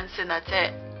do once and that's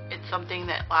it. It's something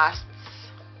that lasts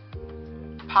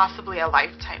possibly a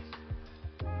lifetime.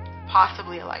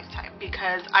 Possibly a lifetime.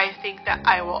 Because I think that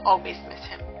I will always miss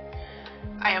him.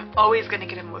 I am always going to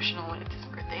get emotional when it's his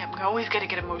birthday. I'm always going to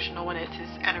get emotional when it's his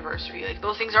anniversary. Like,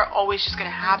 those things are always just going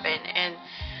to happen. And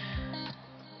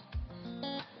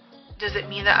does it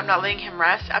mean that I'm not letting him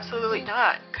rest? Absolutely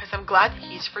not. Because I'm glad that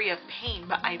he's free of pain.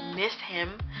 But I miss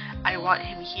him. I want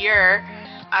him here.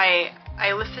 I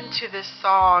listened to this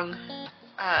song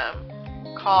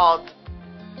called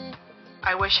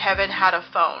I Wish Heaven Had a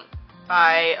Phone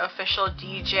by official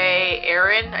DJ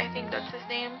Aaron, I think that's his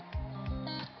name.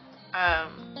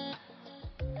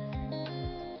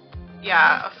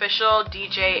 Official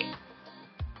DJ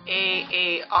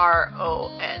Aaron.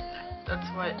 That's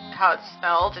how it's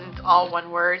spelled, and it's all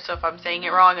one word. So if I'm saying it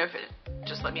wrong,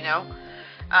 just let me know.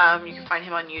 You can find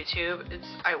him on YouTube. It's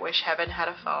I Wish Heaven Had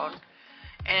a Phone,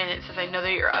 and it says, I know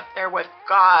that you're up there with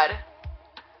God,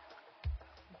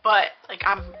 but, like,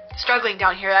 I'm struggling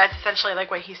down here. That's essentially,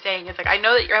 like, what he's saying. It's like, I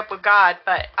know that you're up with God,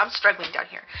 but I'm struggling down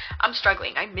here. I'm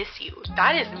struggling. I miss you.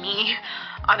 That is me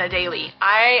on a daily.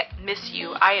 I miss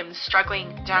you. I am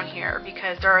struggling down here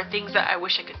because there are things that I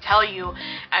wish I could tell you.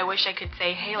 I wish I could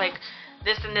say, hey, like,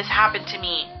 this and this happened to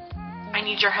me. I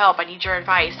need your help. I need your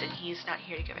advice. And he's not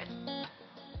here to give it.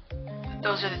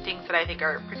 Those are the things that I think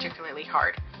are particularly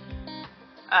hard.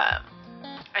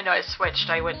 I know I switched.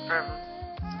 I went from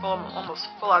almost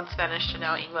full-on Spanish to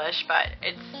now English, but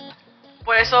it's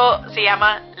por eso se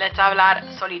llama Let's Hablar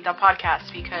Solita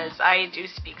podcast, because I do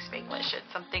speak Spanglish.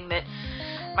 It's something that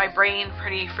my brain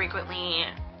pretty frequently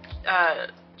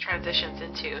transitions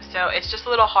into, so it's just a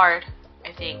little hard,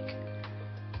 I think,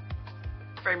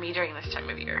 for me during this time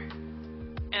of year.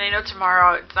 And I know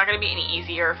tomorrow, it's not going to be any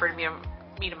easier for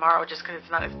me tomorrow just because it's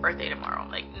not his birthday tomorrow.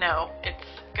 Like, no, it's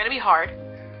going to be hard.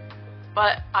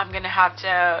 But I'm going to have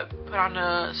to put on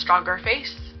a stronger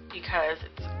face because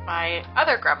it's my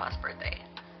other grandma's birthday.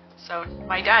 So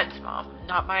my dad's mom,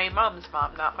 not my mom's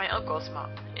mom, not my uncle's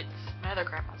mom. It's my other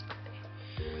grandma's birthday.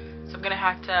 So I'm going to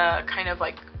have to kind of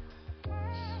like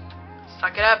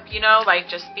suck it up, you know, like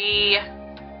just be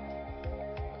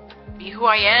who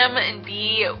I am and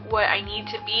be what I need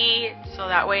to be so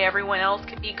that way everyone else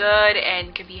can be good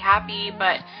and can be happy.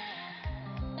 But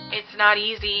it's not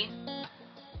easy.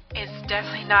 It's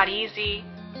definitely not easy.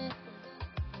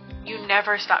 You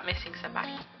never stop missing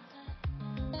somebody.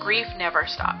 Grief never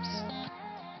stops.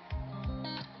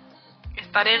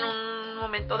 Estar en un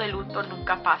momento de luto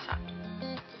nunca pasa.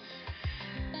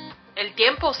 El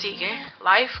tiempo sigue.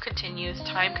 Life continues.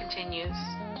 Time continues.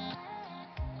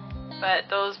 But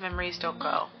those memories don't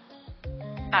go.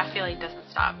 That feeling doesn't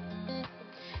stop.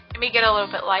 It may get a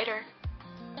little bit lighter.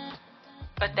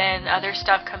 But then other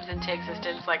stuff comes into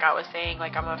existence, like I was saying,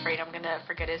 like I'm afraid I'm going to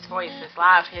forget his voice, his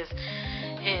laugh, his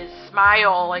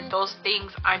smile, like those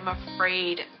things I'm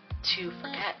afraid to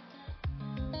forget.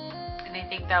 And I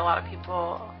think that a lot of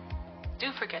people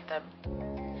do forget them.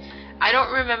 I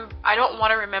don't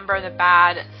want to remember the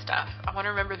bad stuff. I want to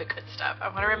remember the good stuff. I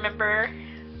want to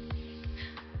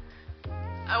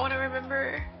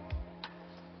remember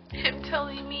him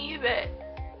telling me that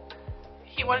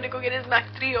he wanted to go get his Mac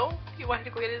Trio. He wanted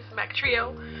to go get his Mac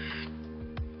Trio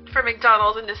for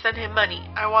McDonald's and to send him money.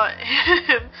 I want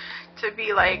him to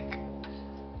be like,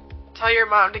 tell your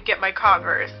mom to get my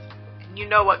Converse. And you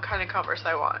know what kind of Converse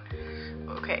I want.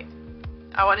 Okay.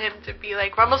 I want him to be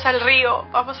like, vamos al río,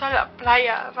 vamos a la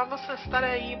playa, vamos a estar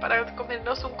ahí para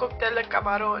comernos un cóctel de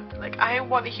camarón. Like, I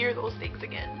want to hear those things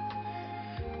again.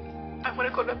 I want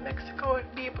to go to Mexico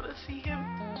and be able to see him.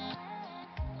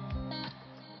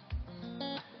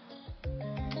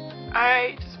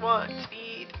 I just want to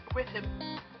be with him.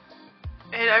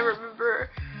 And I remember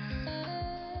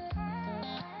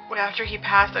when after he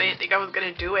passed, I didn't think I was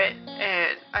going to do it.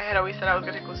 And I had always said I was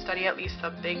going to go study at least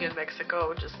something in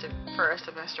Mexico just for a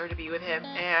semester to be with him.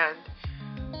 And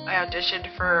I auditioned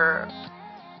for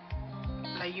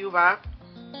La Yuba.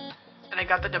 And I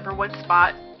got the #1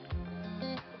 spot.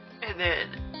 And then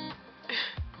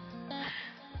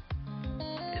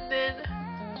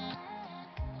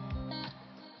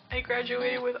I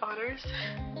graduated with honors,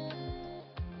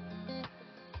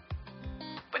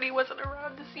 but he wasn't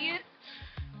around to see it,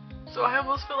 so I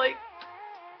almost feel like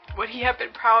would he have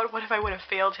been proud? What if I would have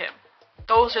failed him?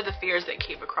 Those are the fears that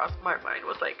came across my mind,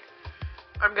 was like,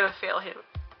 I'm gonna fail him,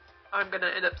 I'm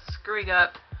gonna end up screwing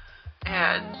up,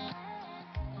 and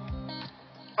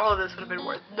all of this would have been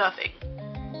worth nothing.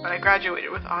 But I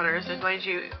graduated with honors, and mind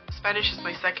you, Spanish is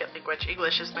my second language,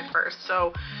 English is my first,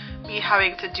 so me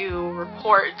having to do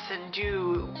reports and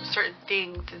do certain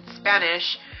things in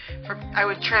Spanish, I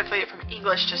would translate it from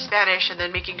English to Spanish, and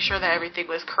then making sure that everything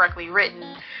was correctly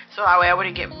written, so that way I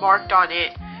wouldn't get marked on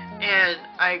it, and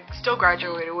I still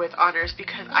graduated with honors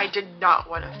because I did not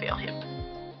want to fail him.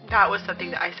 That was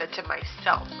something that I said to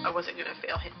myself, I wasn't going to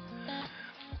fail him.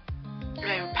 And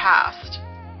I passed.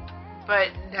 But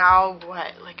now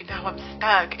what? Like, now I'm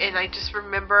stuck. And I just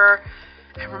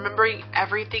remembering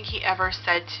everything he ever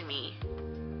said to me.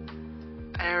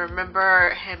 And I remember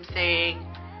him saying,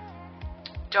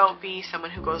 don't be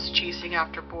someone who goes chasing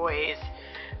after boys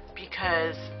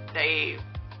because they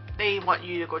want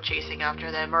you to go chasing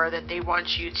after them, or that they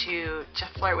want you to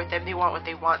flirt with them. They want what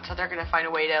they want, so they're going to find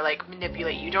a way to, like,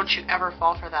 manipulate you. Don't you ever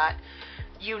fall for that.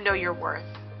 You know your worth.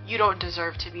 You don't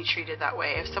deserve to be treated that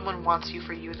way. If someone wants you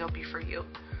for you, they'll be for you.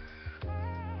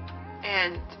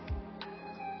 And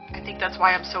I think that's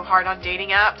why I'm so hard on dating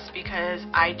apps, because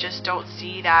I just don't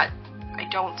see that. I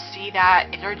don't see that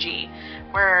energy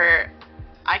where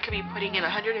I could be putting in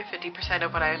 150%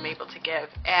 of what I'm able to give,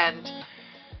 and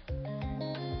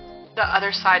the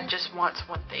other side just wants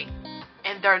one thing,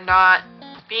 and they're not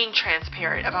being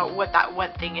transparent about what that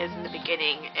one thing is in the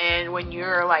beginning. And when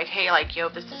you're like, hey, like, yo,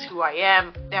 this is who I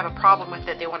am, they have a problem with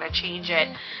it, they want to change it,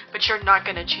 but you're not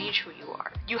going to change who you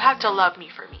are. You have to love me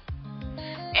for me.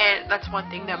 And that's one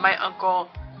thing that my uncle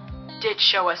did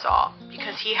show us all,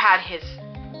 because he had his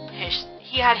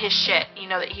shit, you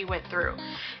know, that he went through,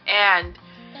 and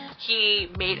he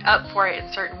made up for it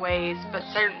in certain ways, but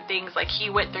certain things, like,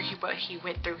 he went through what he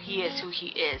went through, he is who he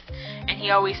is. And he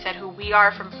always said who we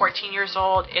are from 14 years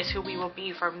old is who we will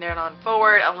be from then on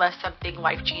forward, unless something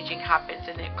life-changing happens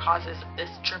and it causes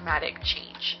this dramatic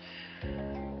change.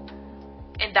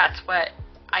 And that's what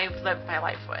I've lived my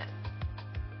life with.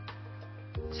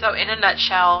 So in a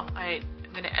nutshell, I'm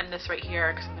going to end this right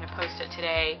here because I'm going to post it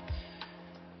today.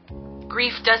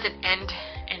 Grief doesn't end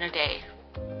in a day.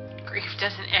 Grief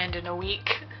doesn't end in a week.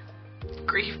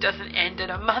 Grief doesn't end in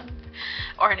a month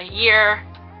or in a year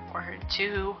or in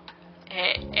 2.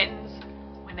 It ends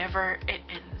whenever it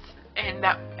ends. And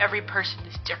that every person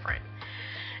is different.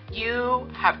 You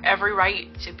have every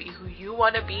right to be who you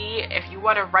want to be. If you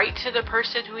want to write to the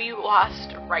person who you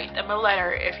lost, write them a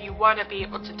letter. If you want to be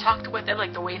able to talk with them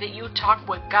like the way that you talk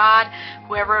with God,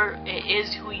 whoever it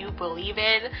is who you believe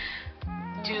in,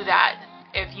 do that.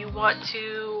 If you want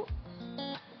to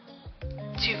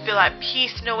feel at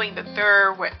peace knowing that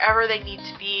they're wherever they need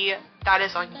to be, that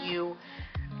is on you.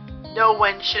 No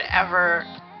one should ever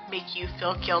make you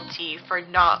feel guilty for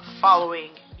not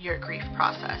following your grief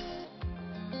process.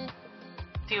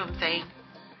 See what I'm saying?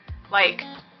 Like,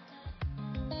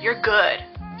 you're good.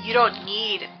 You don't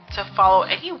need to follow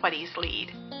anybody's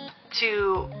lead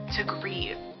to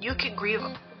grieve. You can grieve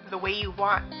the way you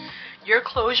want. Your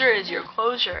closure is your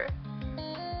closure.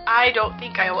 I don't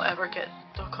think I will ever get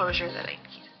the closure that I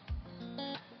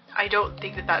need. I don't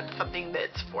think that that's something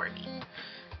that's for me.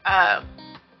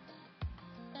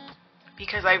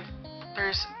 Because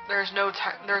there's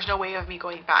no way of me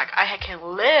going back. I can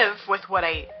live with what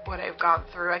I've gone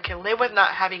through. I can live with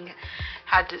not having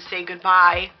had to say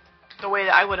goodbye the way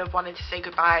that I would have wanted to say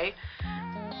goodbye,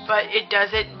 but it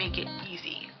doesn't make it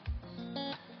easy.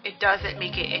 It doesn't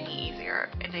make it any easier.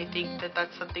 And I think that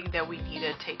that's something that we need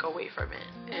to take away from it,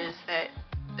 is that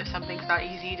if something's not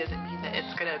easy, doesn't mean that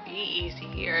it's gonna be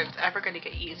easy or it's ever gonna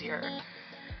get easier.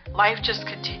 Life just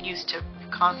continues to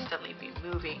constantly be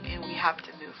moving, and we have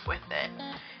to move with it.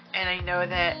 And I know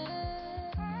that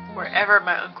wherever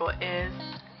my uncle is,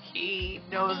 he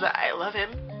knows that I love him.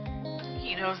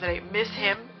 He knows that I miss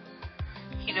him.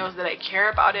 He knows that I care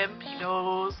about him. He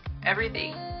knows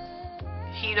everything.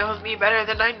 He knows me better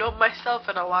than I know myself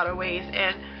in a lot of ways.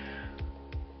 And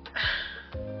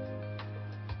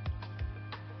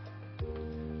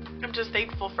I'm just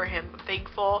thankful for him. I'm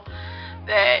thankful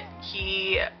that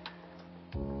he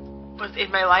was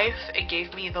in my life and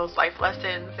gave me those life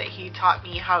lessons, that he taught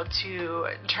me how to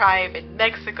drive in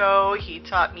Mexico. He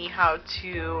taught me how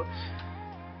to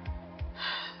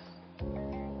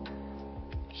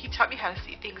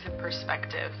see things in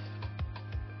perspective.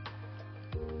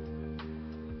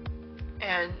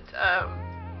 And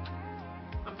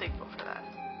I'm thankful for that.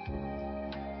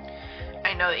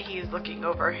 I know that he's looking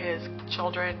over his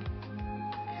children,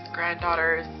 his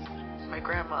granddaughters, my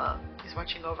grandma. He's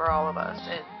watching over all of us,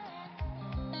 and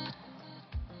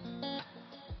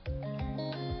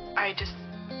I just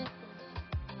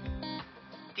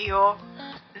feel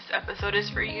this episode is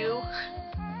for you.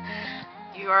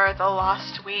 You are the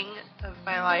lost wing of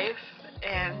my life,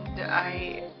 and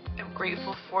I am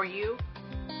grateful for you.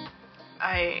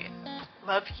 I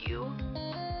love you,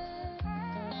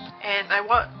 and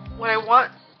what I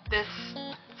want this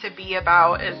to be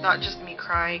about is not just me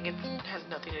crying. It has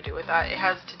nothing to do with that. It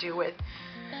has to do with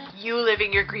you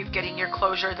living your grief, getting your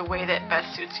closure the way that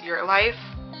best suits your life.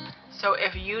 So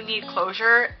if you need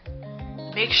closure,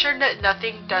 make sure that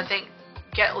nothing doesn't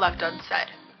get left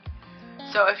unsaid.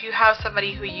 So if you have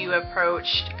somebody who you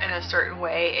approached in a certain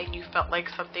way and you felt like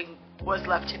something was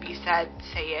left to be said,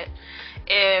 say it.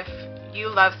 If you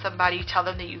love somebody, tell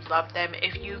them that you love them.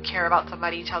 If you care about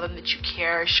somebody, tell them that you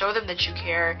care. Show them that you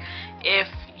care. If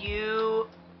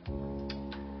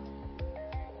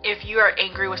you are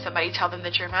angry with somebody, tell them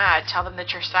that you're mad. Tell them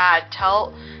that you're sad.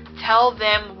 Tell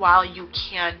them while you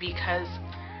can, because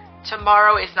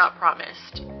tomorrow is not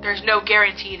promised. There's no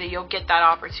guarantee that you'll get that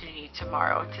opportunity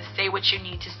tomorrow to say what you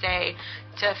need to say,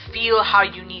 to feel how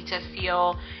you need to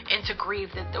feel, and to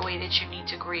grieve the way that you need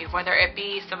to grieve, whether it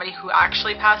be somebody who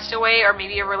actually passed away or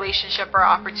maybe a relationship or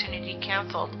opportunity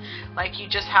canceled. Like, you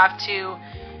just have to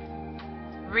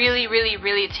really, really,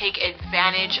 really take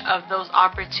advantage of those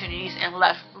opportunities and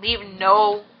leave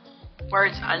no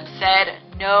words unsaid,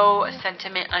 no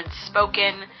sentiment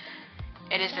unspoken.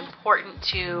 It is important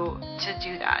to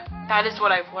do that. That is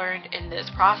what I've learned in this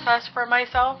process for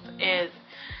myself, is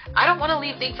I don't want to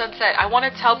leave things unsaid. I want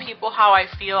to tell people how I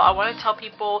feel. I want to tell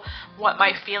people what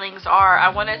my feelings are. I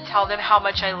want to tell them how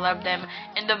much I love them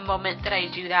in the moment that I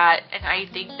do that. And I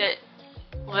think that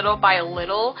little by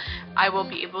little, I will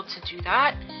be able to do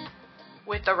that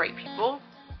with the right people.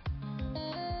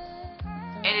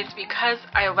 And it's because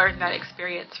I learned that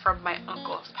experience from my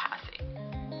uncle's passing.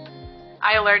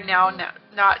 I learn now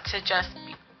not to just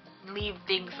leave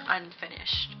things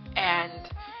unfinished.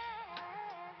 And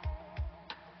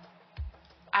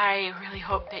I really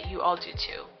hope that you all do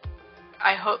too.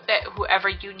 I hope that whoever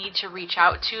you need to reach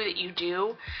out to, that you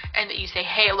do, and that you say,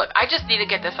 hey, look, I just need to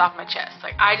get this off my chest.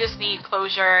 Like, I just need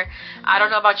closure. I don't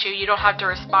know about you. You don't have to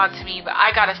respond to me, but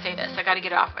I gotta say this. I gotta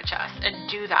get it off my chest. And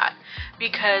do that,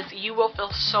 because you will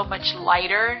feel so much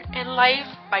lighter in life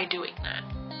by doing that.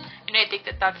 And I think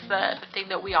that that's the thing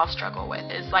that we all struggle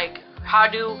with, is like, how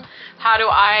do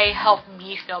I help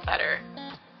me feel better?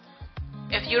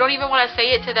 If you don't even want to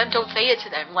say it to them, don't say it to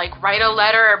them. Like, write a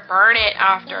letter or burn it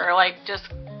after. Like, just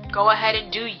go ahead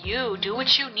and do you. Do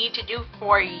what you need to do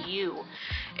for you.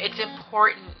 It's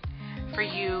important for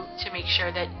you to make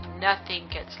sure that nothing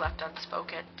gets left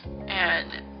unspoken.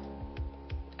 And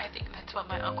I think that's what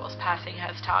my uncle's passing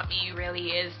has taught me,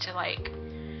 really, is to, like,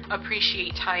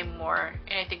 appreciate time more.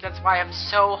 And I think that's why I'm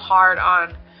so hard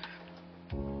on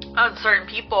certain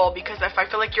people, because if I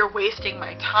feel like you're wasting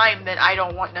my time, then I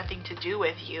don't want nothing to do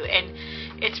with you. And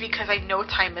it's because I know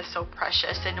time is so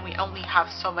precious, and we only have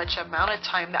so much amount of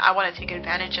time, that I want to take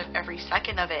advantage of every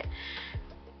second of it.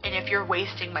 And if you're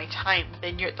wasting my time,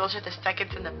 then those are the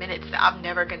seconds and the minutes that I'm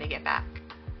never going to get back.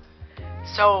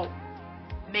 So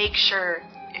make sure,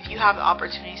 if you have the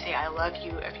opportunity to say I love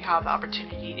you, if you have the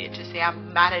opportunity to say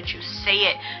I'm mad at you,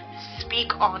 say it.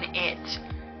 Speak on it.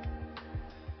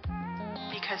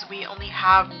 Because we only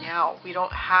have now. We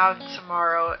don't have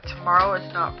tomorrow. Tomorrow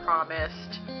is not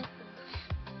promised.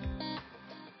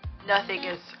 Nothing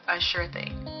is a sure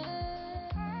thing.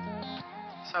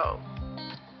 So,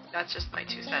 that's just my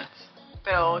 2 cents.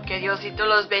 Pero que Diosito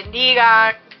los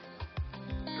bendiga.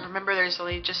 Remember, there's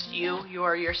only just you. You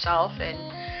are yourself,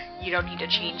 and you don't need to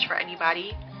change for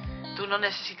anybody. Tú no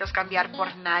necesitas cambiar por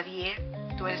nadie.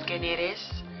 Tú eres quien eres.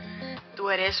 Tú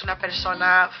eres una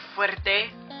persona fuerte.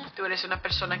 Tú eres una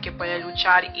persona que puede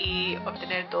luchar y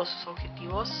obtener todos sus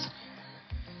objetivos.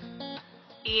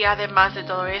 Y además de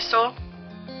todo eso,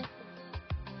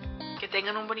 que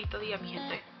tengan un bonito día, mi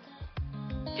gente.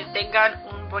 Que tengan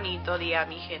un bonito día,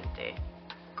 mi gente.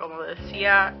 Como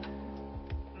decía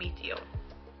mi tío.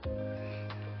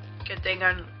 Que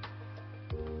tengan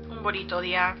un bonito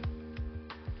día.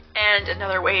 And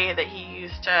another way that he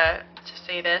used to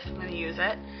say this, I'm going to use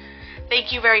it.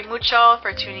 Thank you very mucho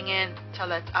for tuning in to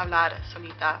Let's Hablar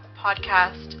Solita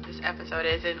podcast. This episode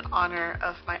is in honor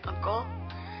of my uncle,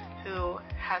 who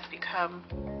has become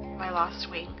my lost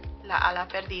wing, la ala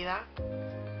perdida.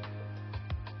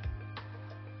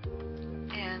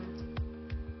 And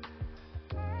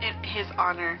in his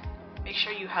honor, make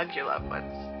sure you hug your loved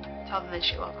ones. Tell them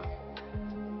that you love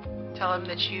them. Tell them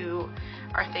that you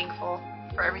are thankful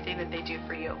for everything that they do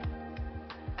for you.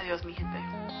 Adios, mi gente.